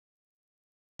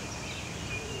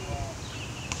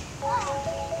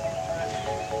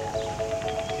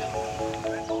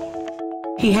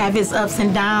He have his ups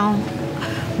and downs,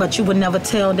 but you would never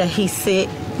tell that he's sick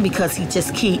because he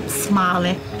just keeps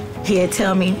smiling. He'd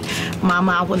tell me,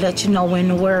 "Mama, I will let you know when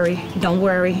to worry. Don't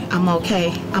worry, I'm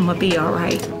okay. I'm gonna be all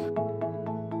right."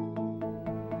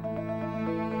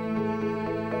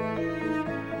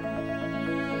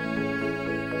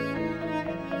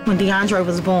 When DeAndre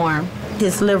was born,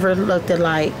 his liver looked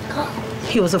like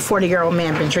he was a 40-year-old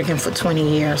man, been drinking for 20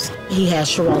 years. He had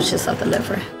cirrhosis of the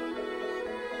liver.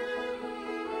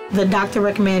 The doctor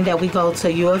recommended that we go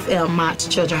to U of M Mott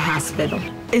Children's Hospital.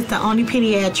 It's the only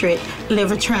pediatric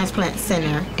liver transplant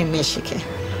center in Michigan.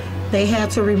 They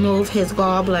had to remove his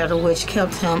gallbladder, which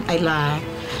kept him alive.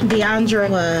 DeAndre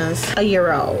was a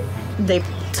year old. They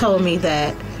told me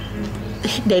that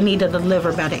they needed a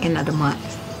liver by the end of the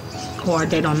month, or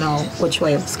they don't know which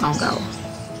way it was gonna go.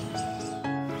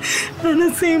 And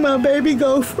I seen my baby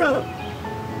go from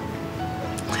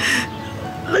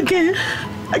looking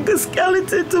like a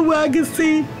skeleton to where I could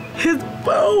see his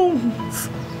bones.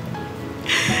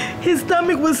 His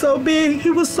stomach was so big,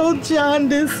 he was so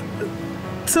jaundiced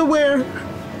to where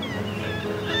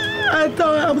I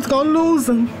thought I was gonna lose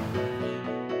him.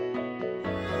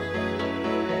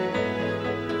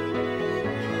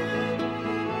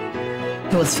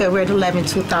 It was February 11,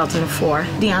 2004.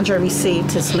 DeAndre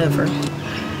received his liver.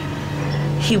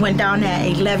 He went down at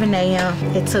 11 a.m.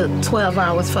 It took 12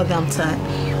 hours for them to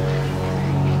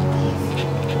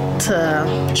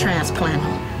transplant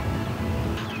him.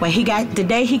 When the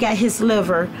day he got his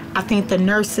liver, I think the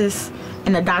nurses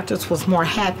and the doctors was more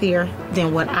happier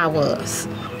than what I was.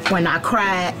 When I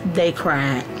cried, they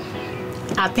cried.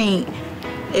 I think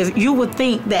if you would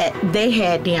think that they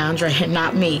had DeAndre and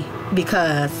not me,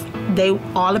 because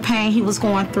all the pain he was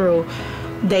going through,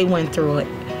 they went through it.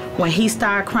 When he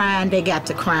started crying, they got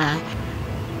to crying.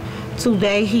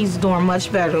 Today, he's doing much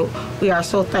better. We are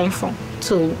so thankful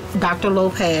to Dr.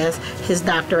 Lopez, his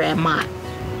doctor at Mott.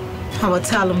 I would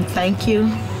tell him, thank you.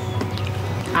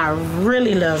 I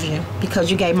really love you because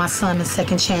you gave my son a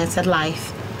second chance at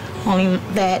life. Only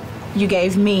that you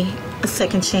gave me a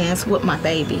second chance with my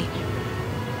baby.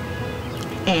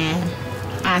 And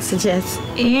I suggest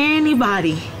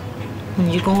anybody, when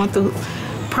you're going through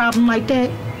a problem like that,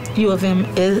 U of M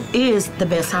is the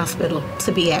best hospital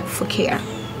to be at for care.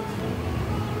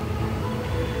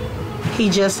 He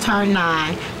just turned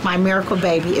 9. My miracle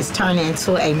baby is turning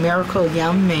into a miracle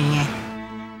young man.